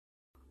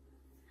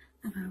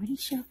I've already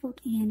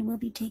shuffled and we'll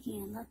be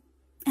taking a look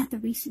at the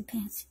recent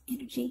past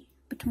energy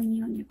between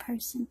you and your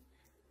person.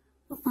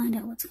 We'll find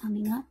out what's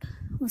coming up.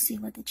 We'll see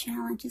what the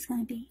challenge is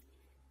going to be.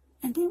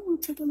 And then we'll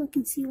take a look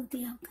and see what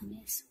the outcome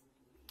is.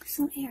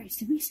 So Aries,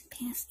 the recent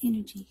past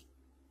energy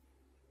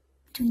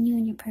between you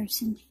and your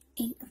person,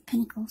 8 of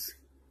Pentacles,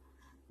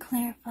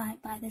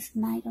 clarified by this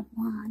Knight of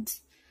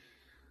Wands.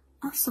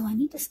 Also, I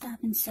need to stop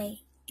and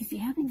say, if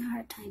you're having a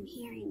hard time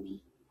hearing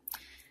me,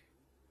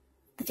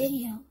 the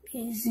video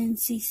is in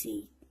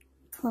CC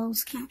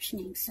closed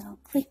captioning, so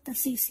click the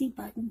CC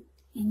button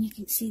and you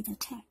can see the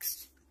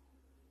text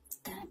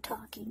that I'm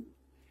talking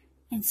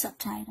and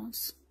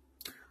subtitles.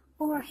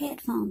 Or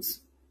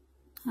headphones.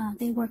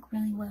 They work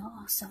really well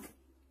also.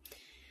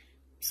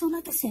 So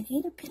like I said,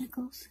 8 of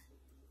Pentacles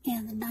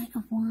and the Knight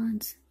of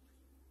Wands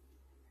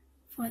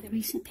for the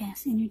recent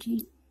past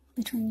energy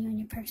between you and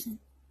your person.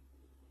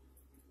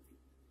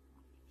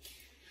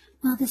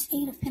 Well, this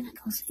 8 of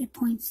Pentacles, it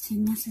points to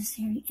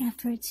necessary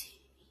efforts.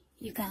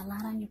 You got a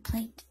lot on your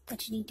plate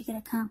that you need to get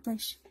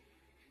accomplished.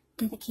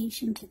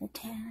 Dedication to the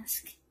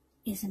task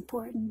is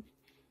important.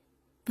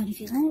 But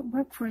if you let it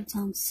work for its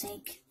own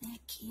sake, that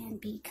can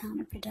be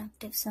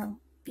counterproductive. So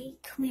be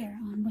clear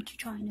on what you're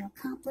trying to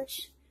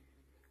accomplish.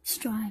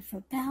 Strive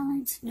for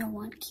balance. No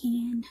one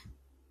can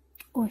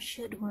or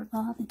should work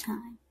all the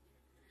time.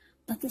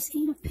 But this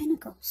 8 of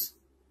Pentacles,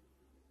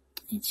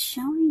 it's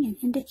showing and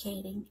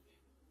indicating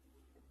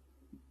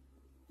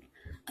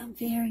a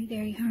very,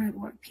 very hard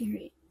work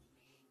period.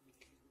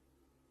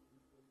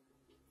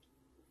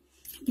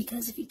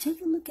 Because if you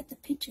take a look at the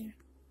picture,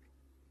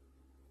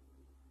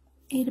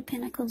 8 of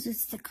Pentacles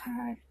is the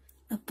card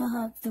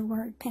above the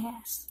word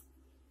past.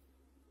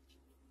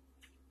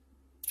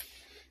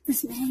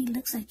 This man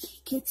looks like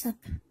he gets up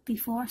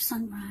before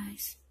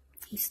sunrise.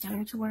 He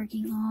starts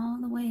working all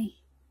the way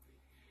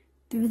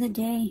through the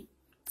day.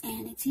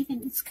 And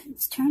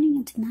it's turning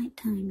into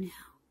nighttime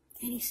now.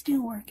 And he's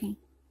still working.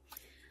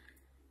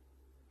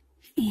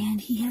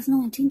 And he has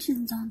no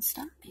intentions on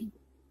stopping.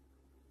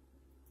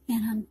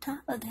 And on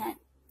top of that,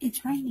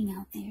 it's raining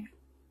out there.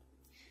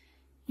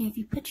 And if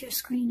you put your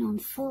screen on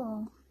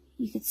full,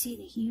 you could see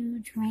the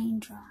huge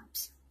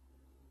raindrops.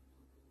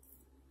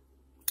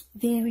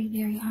 Very,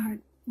 very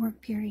hard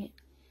work period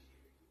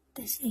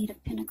this 8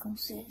 of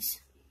Pentacles is.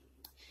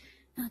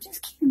 Now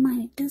just keep in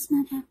mind, it does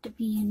not have to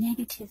be a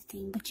negative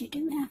thing, but you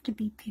do have to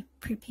be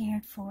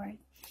prepared for it.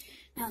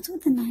 Now it's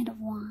with the Knight of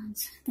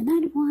Wands. The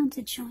Knight of Wands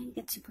is showing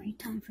it's a great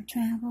time for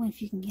travel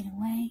if you can get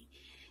away.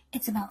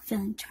 It's about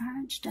feeling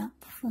charged up,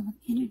 full of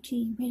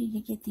energy, ready to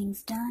get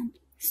things done.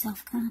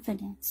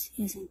 Self-confidence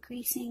is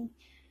increasing,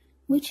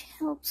 which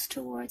helps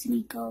towards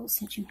any goals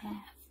that you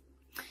have.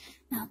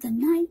 Now the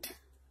Knight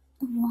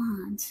of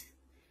Wands,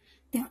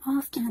 they're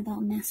often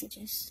about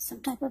messages,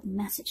 some type of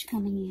message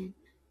coming in.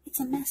 It's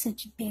a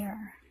message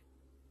bearer.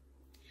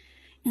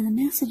 And the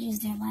messages,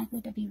 they're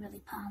likely to be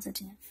really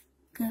positive.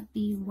 Could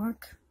be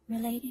work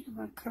related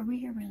or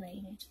career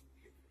related.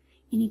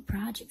 Any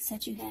projects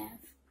that you have,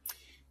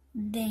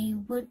 they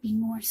would be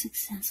more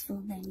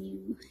successful than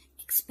you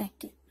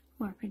expected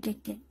or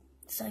predicted.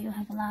 So you'll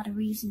have a lot of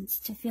reasons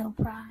to feel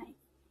pride.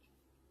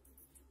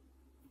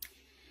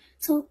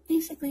 So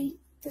basically,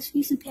 this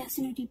recent past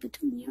energy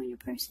between you and your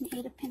person,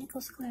 8 of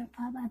Pentacles,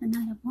 clarified by the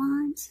Knight of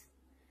Wands.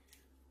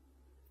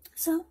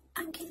 So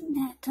I'm getting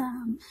that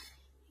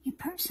your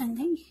person,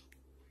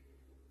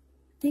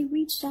 they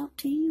reached out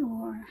to you,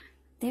 or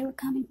they were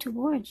coming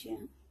towards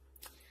you,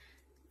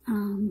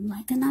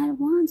 like the Knight of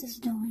Wands is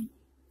doing.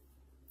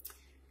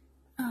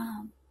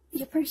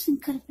 Your person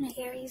could have been an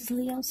Aries,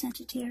 Leo,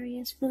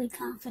 Sagittarius, really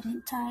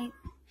confident type.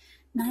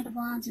 Knight of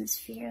Wands is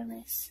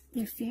fearless.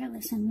 They're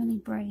fearless and really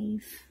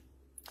brave.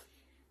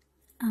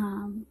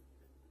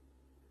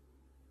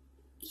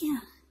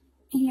 Yeah,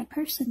 and your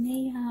person,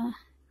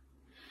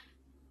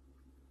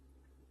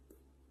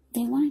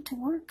 they wanted to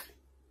work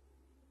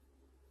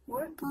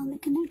on the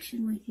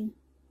connection with you.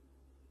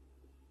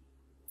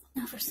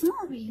 Now for some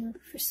of you,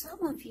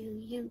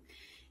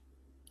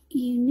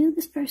 you knew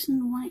this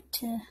person wanted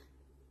to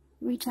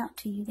reach out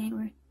to you. They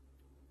were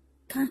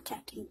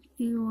contacting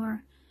you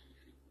or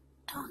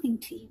talking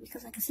to you,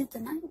 because like I said, the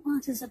Knight of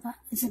Wands is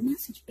a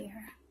message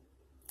bearer.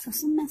 So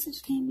some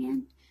message came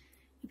in,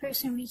 the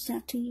person reached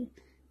out to you.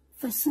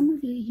 For some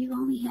of you, you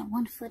only had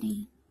 1 foot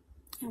in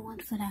and 1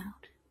 foot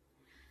out.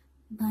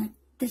 But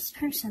this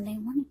person, they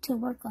wanted to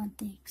work on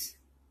things.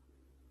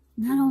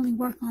 Not only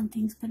work on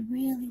things, but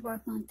really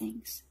work on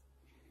things.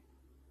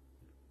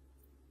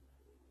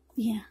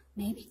 Yeah,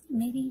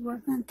 maybe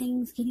work on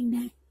things, getting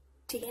back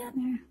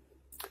together.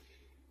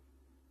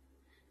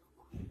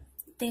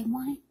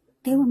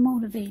 They were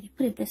motivated,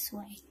 put it this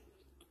way.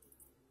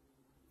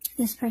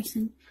 This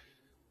person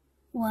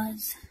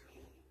was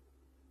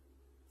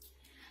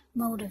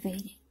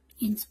motivated,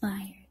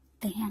 inspired.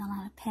 They had a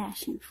lot of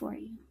passion for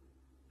you.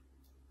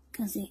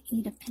 Because the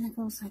 8 of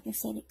Pentacles, like I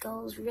said, it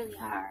goes really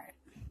hard.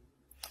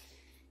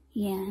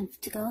 Yeah,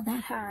 and to go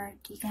that hard,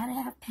 you gotta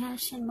have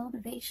passion,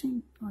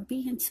 motivation, or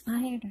be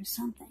inspired or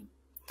something.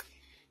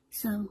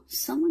 So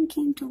someone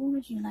came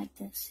towards you like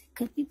this. It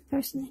could be the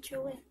person that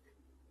you're with.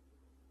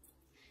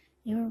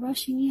 They were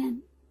rushing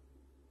in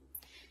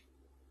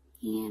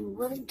and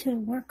willing to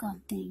work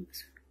on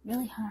things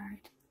really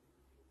hard.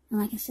 And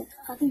like I said,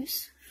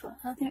 for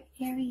other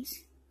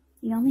Aries,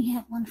 you only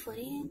have 1 foot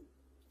in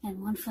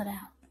and 1 foot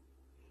out.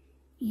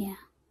 Yeah.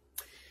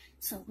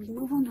 So we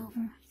move on over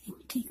and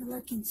we take a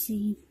look and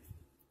see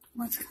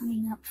what's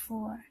coming up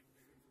for.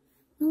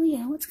 Oh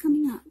yeah, what's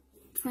coming up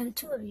for the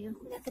two of you?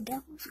 We got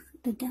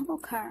the Devil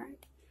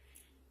card.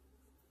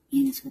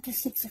 And it's with the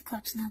 6 of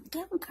Cups. Now, the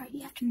Devil card,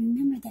 you have to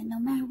remember that no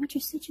matter what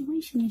your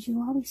situation is, you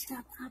always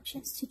have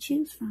options to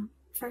choose from.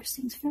 First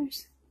things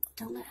first,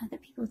 don't let other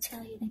people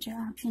tell you that your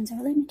options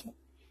are limited.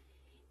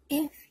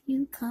 If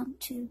you come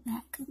to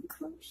that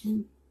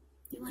conclusion,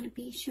 you want to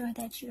be sure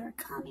that you are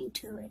coming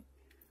to it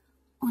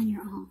on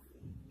your own.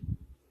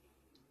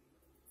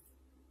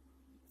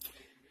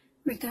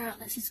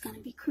 Regardless, it's going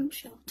to be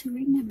crucial to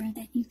remember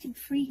that you can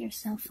free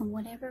yourself from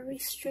whatever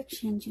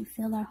restrictions you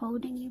feel are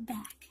holding you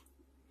back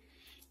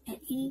at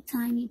any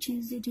time you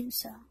choose to do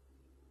so.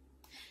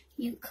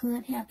 You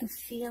could have the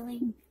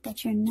feeling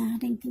that you're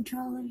not in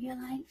control of your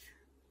life,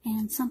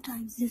 and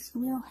sometimes this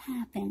will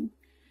happen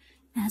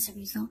as a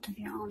result of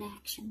your own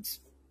actions.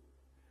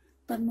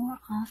 But more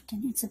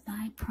often, it's a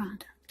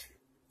byproduct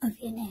of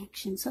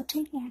inaction. So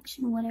take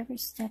action, whatever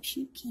steps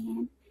you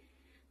can,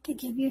 to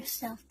give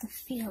yourself the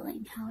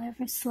feeling,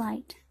 however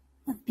slight,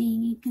 of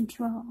being in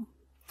control.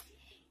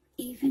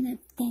 Even if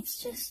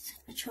that's just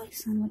a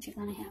choice on what you're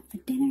going to have for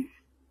dinner.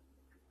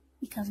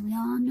 Because we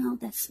all know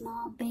that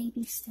small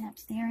baby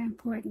steps, they're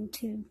important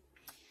too.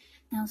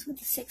 Now it's with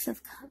the 6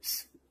 of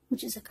Cups,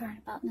 which is a card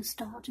about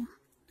nostalgia.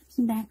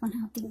 Looking back on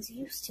how things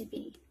used to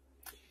be.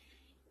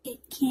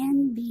 It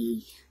can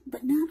be,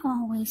 but not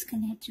always,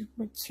 connected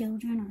with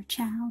children or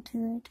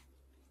childhood.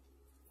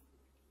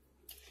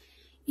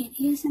 It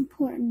is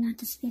important not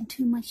to spend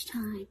too much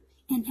time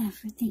and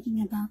effort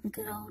thinking about the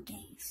good old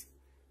days.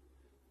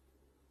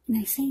 And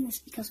I say this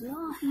because we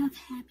all have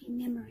happy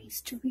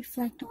memories to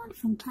reflect on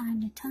from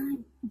time to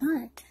time.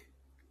 But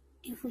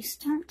if we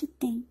start to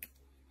think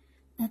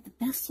that the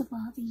best of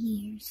all the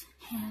years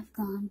have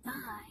gone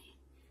by,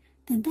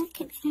 then that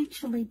can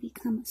actually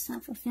become a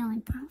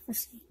self-fulfilling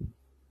prophecy.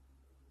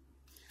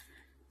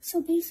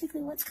 So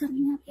basically what's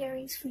coming up,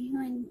 Aries, for you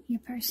and your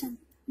person?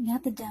 We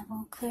got the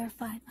Devil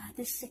clarified by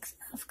the 6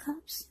 of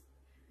Cups.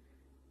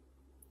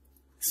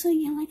 So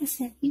yeah, like I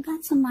said, you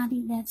got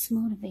somebody that's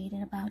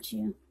motivated about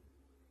you.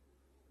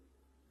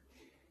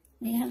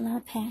 They got a lot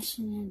of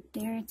passion and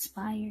they're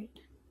inspired.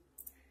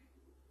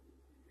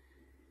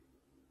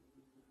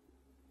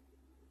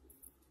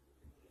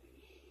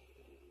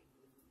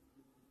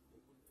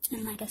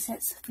 And like I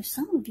said, for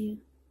some of you,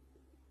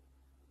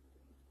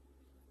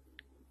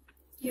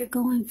 you're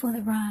going for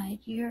the ride.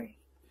 You're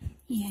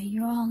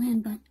all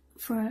in. But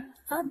for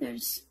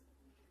others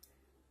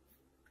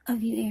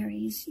of you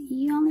Aries,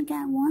 you only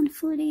got 1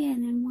 foot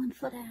in and 1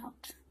 foot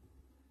out.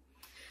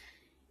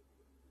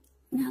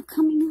 Now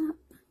coming up,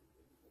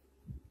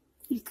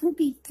 you could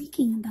be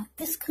thinking about,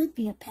 this could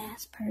be a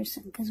past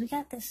person, because we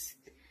got this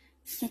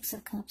 6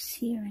 of Cups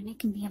here, and it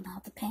can be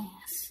about the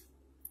past.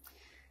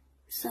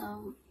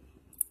 So,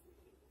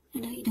 I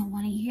know you don't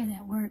want to hear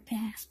that word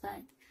past,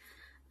 but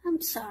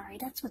I'm sorry,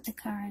 that's what the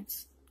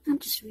cards, I'm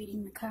just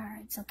reading the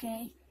cards,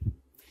 okay?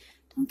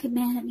 Don't get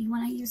mad at me when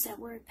I use that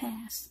word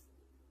past.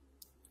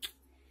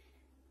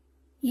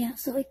 Yeah,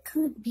 so it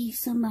could be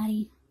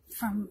somebody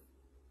from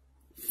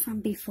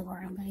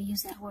before, I'm going to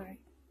use that word.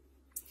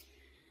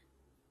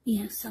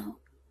 Yeah, so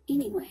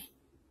anyway,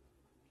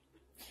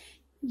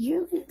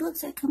 it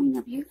looks like coming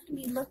up, you're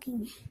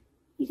going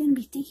to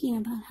be thinking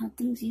about how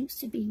things used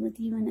to be with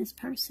you and this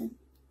person.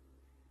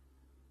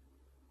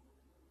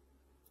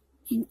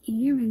 And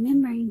you're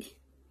remembering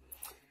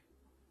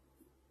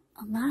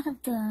a lot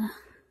of the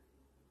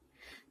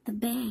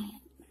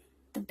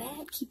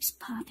bad keeps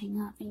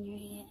popping up in your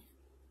head.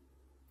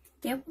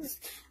 There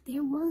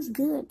was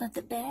good, but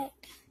the bad,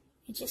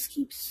 it just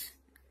keeps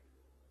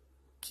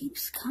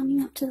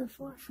coming up to the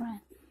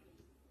forefront.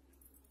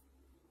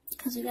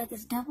 Because we got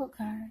this Devil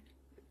card.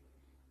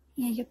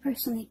 Yeah, your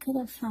person, they could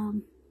have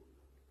been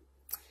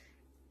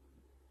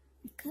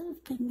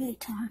really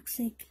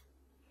toxic.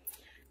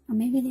 Or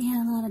maybe they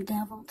had a lot of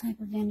devil type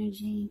of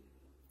energy.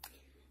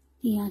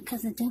 Yeah,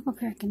 because the Devil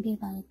card can be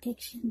about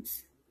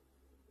addictions.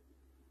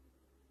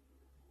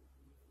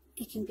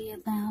 It can be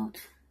about,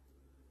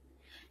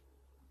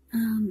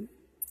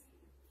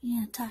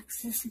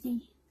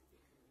 toxicity.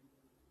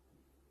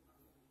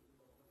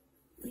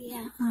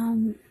 Yeah,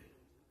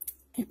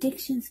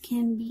 addictions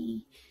can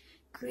be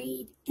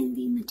greed,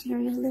 envy,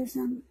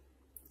 materialism,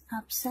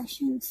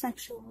 obsession,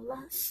 sexual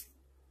lust,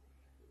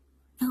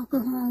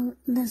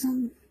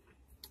 alcoholism,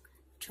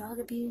 drug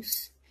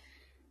abuse,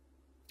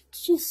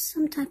 just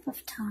some type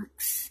of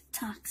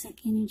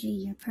toxic energy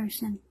your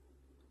person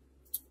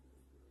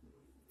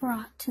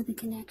brought to the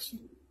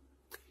connection.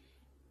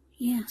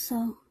 Yeah,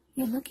 so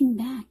you're looking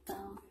back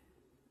though.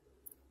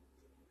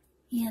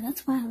 Yeah,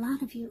 that's why a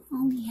lot of you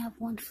only have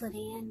 1 foot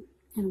in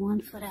and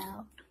 1 foot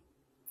out.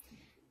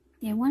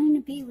 They're wanting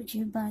to be with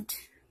you, but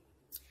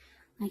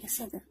like I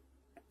said,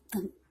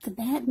 the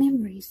bad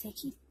memories, they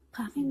keep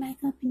popping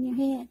back up in your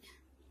head.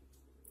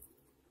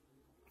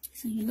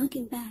 So you're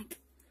looking back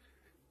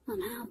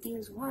on how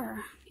things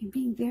were. You're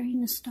being very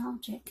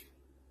nostalgic.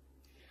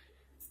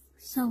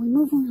 So we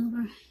move on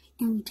over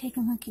and we take a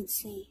look and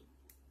see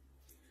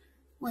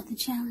what the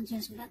challenge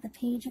is. We got the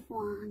Page of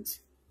Wands.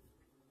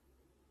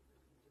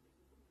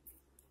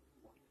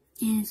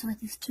 And it's with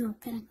this 2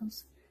 of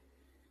Pentacles.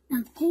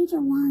 Now the Page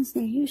of Wands,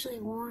 they're usually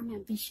warm,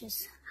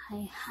 ambitious,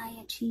 high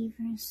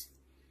achievers.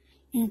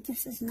 And if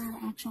this is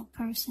not an actual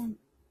person,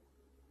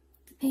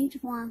 the Page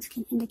of Wands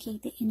can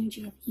indicate the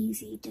energy of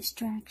easy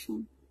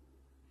distraction.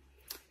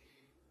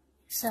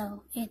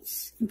 So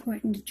it's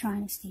important to try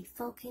to stay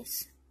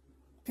focused.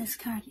 This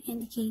card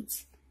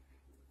indicates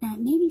that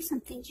maybe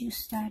some things you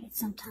started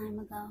some time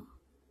ago,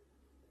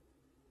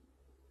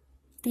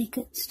 they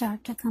could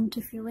start to come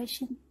to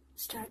fruition,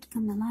 start to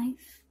come to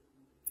life.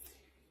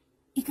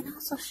 It can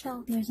also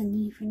show there's a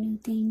need for new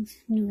things,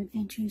 new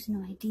adventures,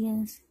 new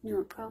ideas, new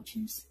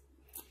approaches.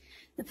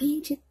 The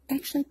Page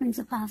actually brings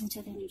a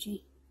positive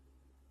energy.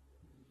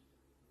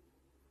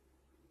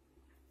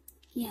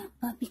 Yeah,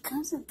 but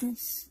because of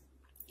this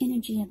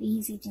energy of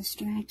easy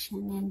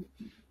distraction and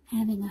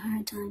having a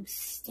hard time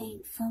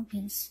staying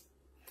focused,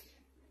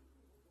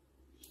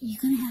 you're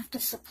going to have to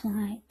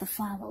supply the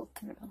follow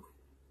through.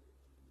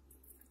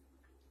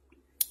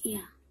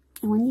 Yeah,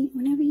 and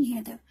whenever you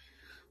hear the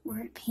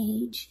word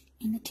page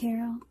in the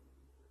tarot,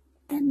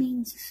 that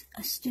means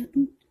a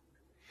student,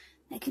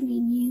 that can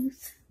mean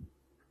youth,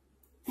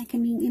 that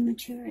can mean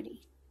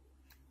immaturity,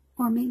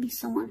 or maybe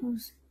someone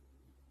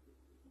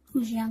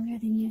who's younger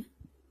than you.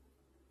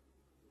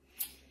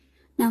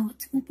 Now,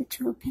 what's with the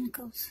 2 of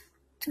Pentacles?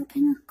 2 of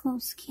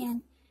Pentacles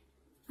can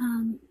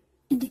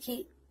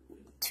indicate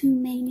 2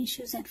 main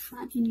issues at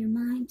front in your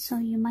mind, so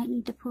you might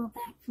need to pull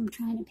back from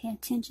trying to pay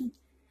attention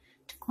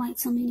to quite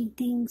so many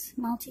things.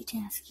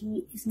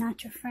 Multitasking is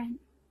not your friend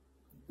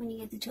when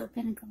you get the 2 of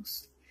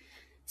Pentacles.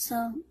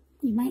 So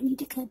you might need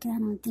to cut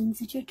down on things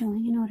that you're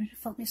doing in order to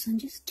focus on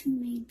just 2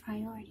 main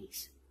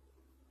priorities.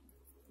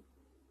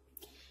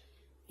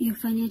 Your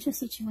financial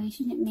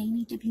situation, it may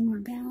need to be more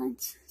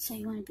balanced, so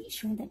you want to be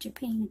sure that you're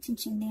paying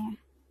attention there.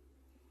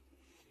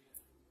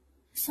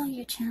 So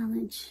your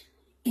challenge,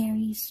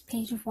 Aries,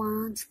 Page of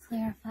Wands,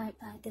 clarified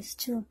by this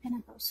 2 of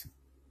Pentacles.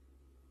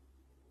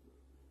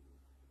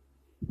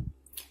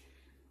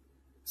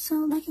 So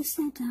like I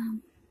said,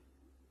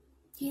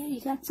 yeah, you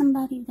got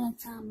somebody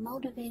that's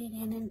motivated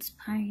and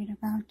inspired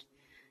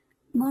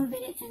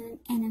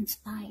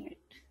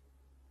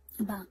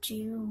about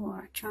you,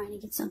 or trying to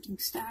get something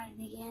started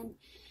again.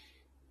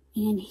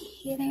 And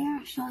here they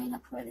are showing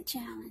up for the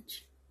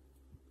challenge.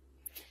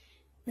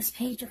 This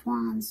Page of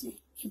Wands,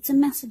 it's a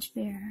message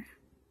bearer.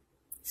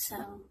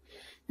 So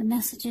the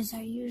messages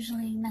are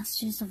usually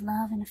messages of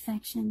love and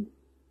affection.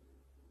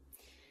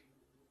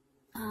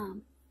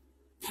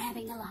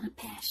 Having a lot of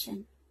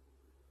passion.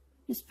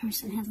 This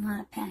person has a lot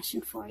of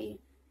passion for you.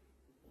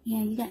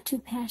 Yeah, you got 2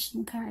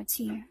 passion cards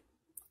here.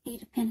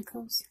 8 of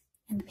Pentacles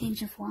and the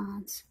Page of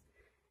Wands.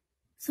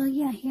 So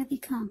yeah, here they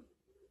come.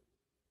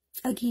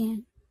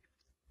 Again.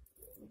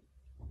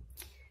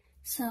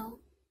 So,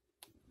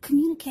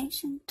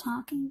 communication,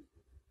 talking.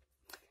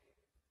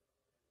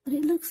 But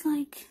it looks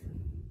like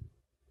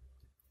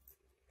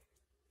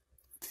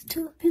the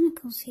 2 of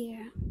Pentacles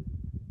here.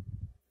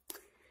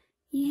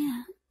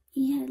 Yeah,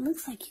 it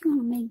looks like you're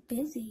going to make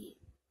busy.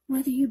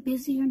 Whether you're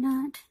busy or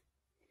not,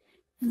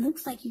 it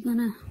looks like you're going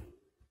to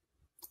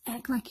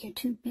act like you're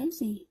too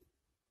busy.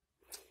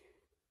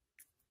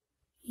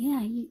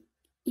 Yeah,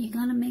 you're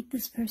going to make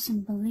this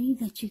person believe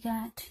that you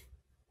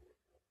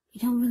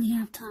don't really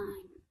have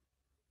time.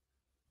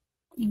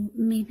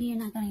 Maybe you're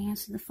not going to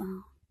answer the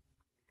phone.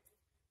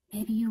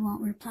 Maybe you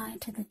won't reply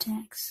to the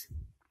text.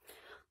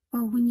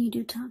 Or when you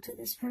do talk to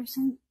this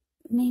person,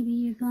 maybe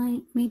you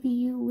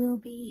will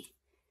be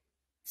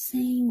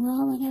saying,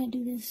 well, I gotta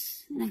do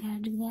this and I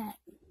gotta do that.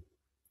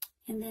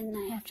 And then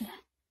I have to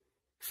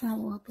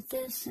follow up with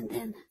this, and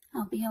then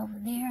I'll be over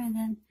there, and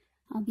then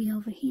I'll be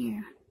over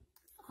here.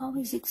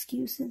 Always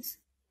excuses.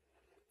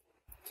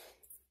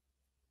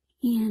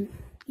 And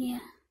yeah,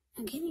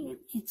 I'm getting it.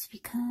 It's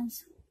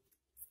because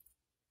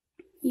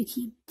you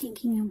keep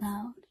thinking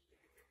about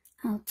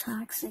how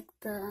toxic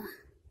the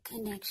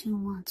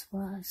connection once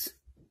was.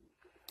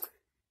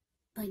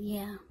 But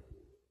yeah,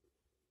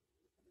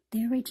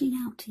 they're reaching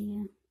out to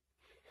you.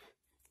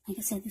 Like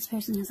I said, this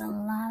person has a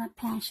lot of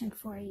passion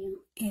for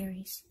you,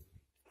 Aries.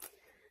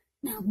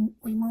 Now,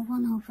 we move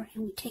on over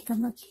and we take a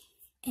look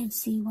and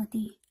see what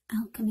the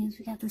outcome is.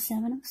 We got the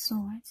 7 of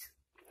Swords.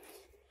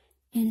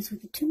 And it's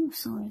with the 2 of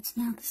Swords.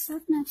 Now, the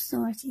 7 of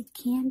Swords, it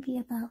can be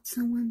about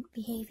someone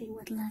behaving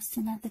with less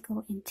than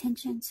ethical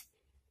intentions.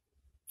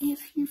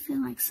 If you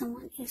feel like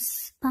someone is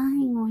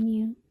spying on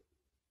you,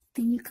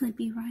 then you could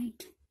be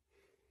right.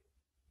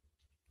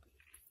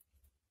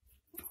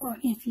 Or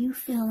if you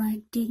feel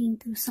like digging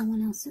through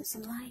someone else's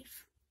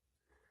life,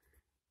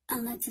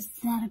 unless it's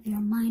that of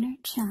your minor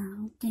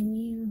child, then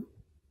you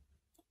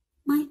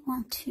might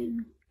want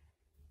to,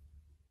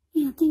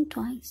 think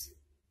twice,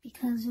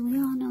 because we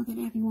all know that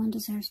everyone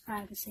deserves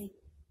privacy.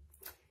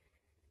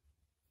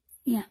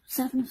 Yeah,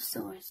 Seven of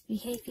Swords,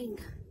 behaving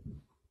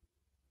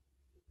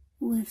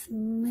with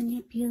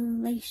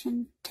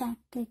manipulation,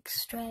 tactics,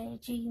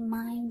 strategy,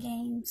 mind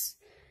games.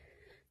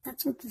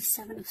 That's what the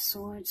Seven of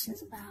Swords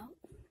is about.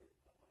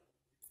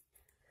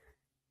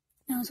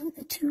 Now it's with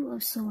the Two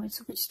of Swords,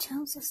 which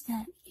tells us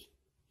that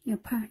your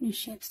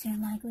partnerships, they're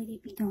likely to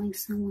be going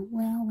somewhat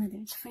well, whether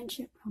it's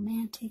friendship,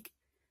 romantic,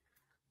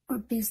 or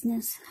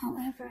business.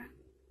 However,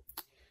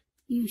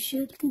 you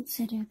should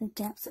consider the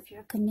depths of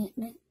your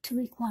commitment to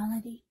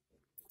equality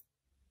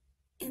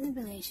in the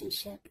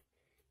relationship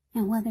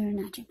and whether or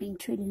not you're being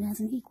treated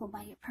as an equal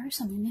by your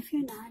person. And if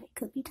you're not, it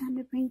could be time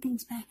to bring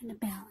things back into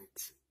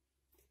balance.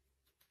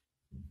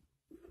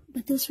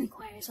 But this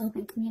requires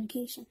open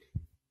communication.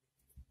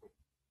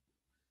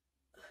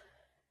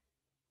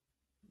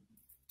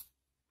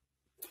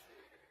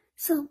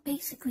 So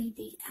basically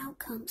the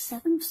outcome,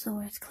 Seven of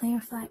Swords,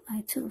 clarified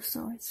by Two of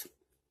Swords.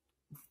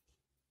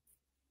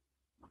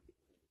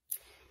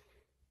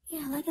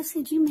 Yeah, like I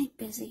said, you make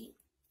busy.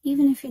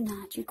 Even if you're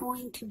not, you're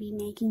going to be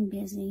making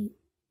busy.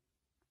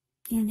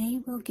 And they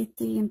will get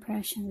the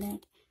impression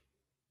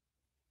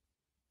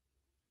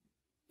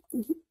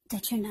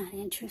that you're not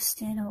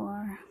interested,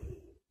 or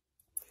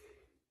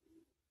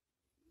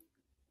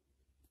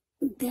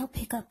they'll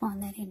pick up on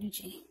that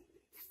energy.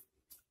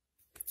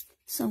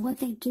 So what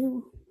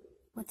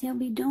they'll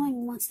be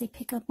doing once they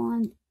pick up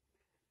on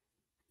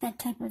that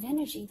type of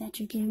energy that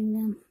you're giving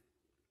them,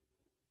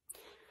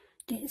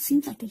 it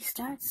seems like they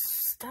start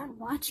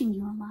watching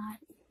you a lot.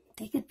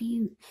 They could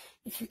be,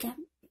 if you got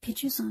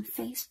pictures on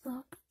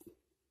Facebook,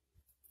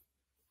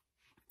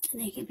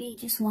 they could be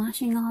just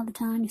watching all the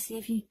time to see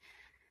if you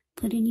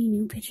put any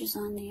new pictures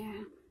on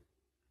there.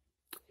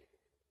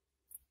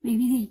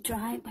 Maybe they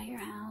drive by your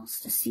house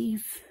to see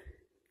if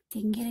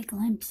they can get a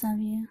glimpse of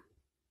you.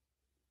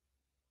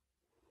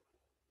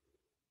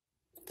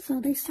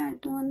 So they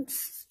start doing,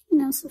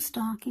 some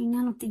stalking.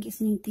 I don't think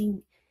it's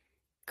anything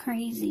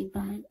crazy,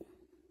 but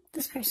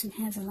this person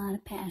has a lot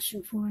of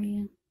passion for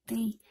you.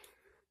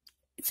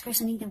 This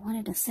person either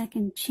wanted a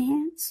second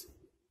chance,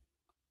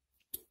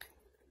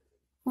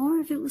 or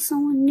if it was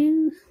someone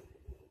new,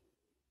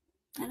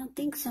 I don't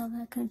think so,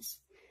 because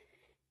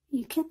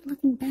you kept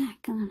looking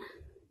back on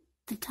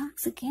the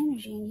toxic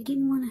energy and you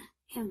didn't want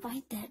to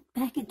invite that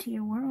back into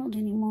your world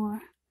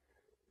anymore.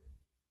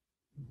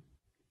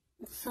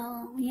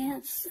 So,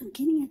 yes, I'm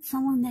getting at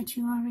someone that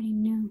you already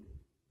knew.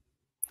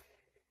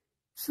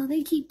 So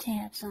they keep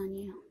tabs on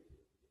you.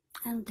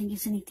 I don't think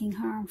it's anything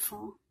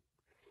harmful.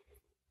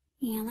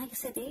 Yeah, like I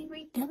said,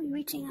 they'll be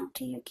reaching out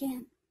to you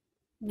again.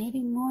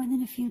 Maybe more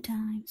than a few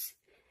times.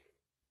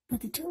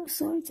 But the Two of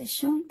Swords is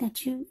showing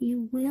that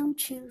you will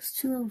choose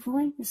to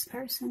avoid this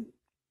person.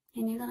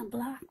 And you're going to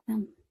block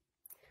them.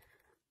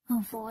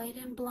 Avoid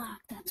and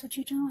block. That's what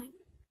you're doing.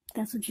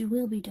 That's what you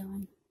will be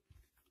doing.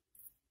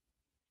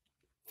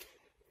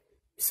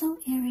 So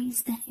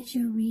Aries, that is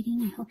your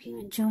reading. I hope you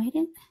enjoyed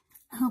it.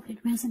 I hope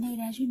it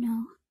resonated. As you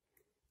know,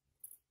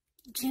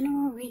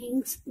 general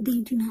readings,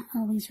 they do not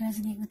always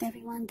resonate with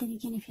everyone. Then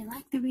again, if you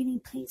like the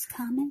reading, please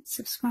comment,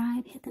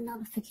 subscribe, hit the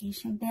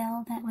notification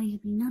bell. That way you'll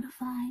be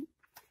notified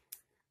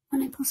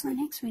when I post my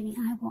next reading.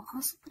 I will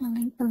also put a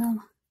link below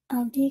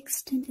of the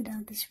extended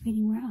of this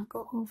reading where I'll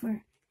go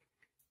over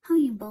how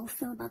you both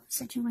feel about the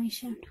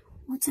situation,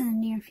 what's in the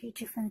near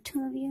future for the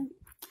two of you,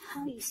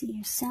 how you see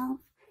yourself,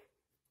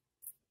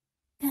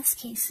 best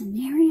case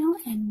scenario,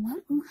 and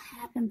what will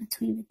happen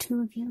between the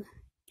two of you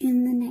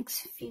in the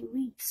next few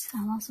weeks.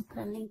 I'll also put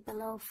a link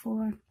below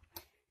for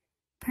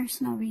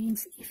personal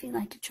readings if you'd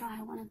like to try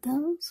one of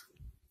those.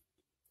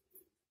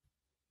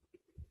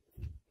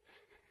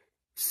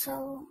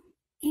 So,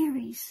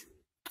 Aries,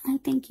 I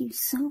thank you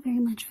so very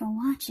much for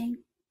watching.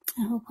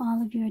 I hope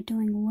all of you are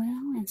doing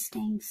well and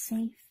staying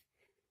safe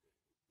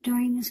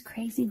during this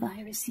crazy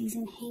virus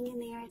season. Hang in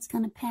there, it's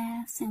going to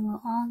pass and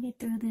we'll all get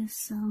through this.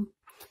 So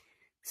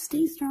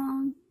stay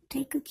strong,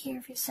 take good care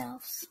of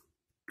yourselves.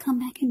 Come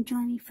back and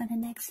join me for the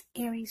next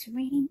Aries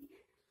reading,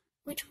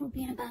 which will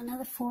be in about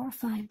another 4 or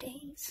 5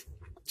 days.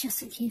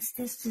 Just in case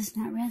this does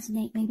not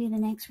resonate, maybe the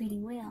next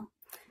reading will.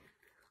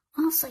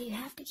 Also, you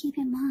have to keep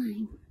in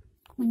mind,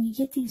 when you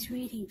get these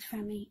readings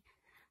from me,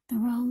 the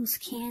roles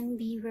can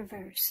be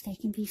reversed. They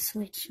can be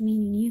switched,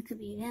 meaning you could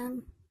be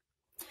them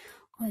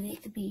or they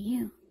could be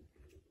you.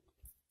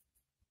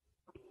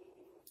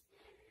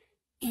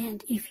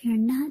 And if you're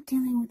not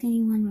dealing with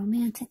anyone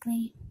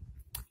romantically,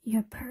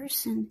 your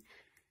person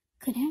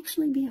could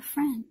actually be a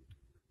friend,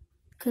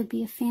 could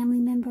be a family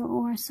member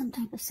or some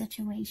type of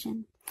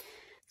situation.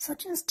 So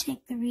just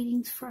take the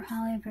readings for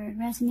however it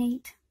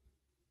resonates,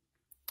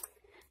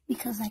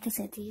 because like I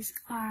said, these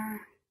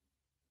are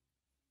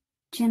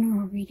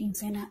general readings,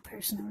 they're not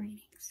personal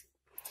readings.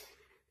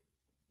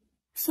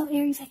 So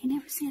Aries, I can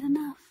never say it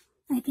enough.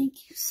 I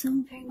thank you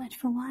so very much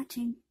for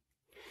watching.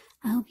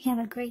 I hope you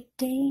have a great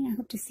day. I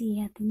hope to see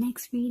you at the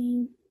next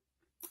reading.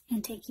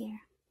 and take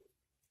care.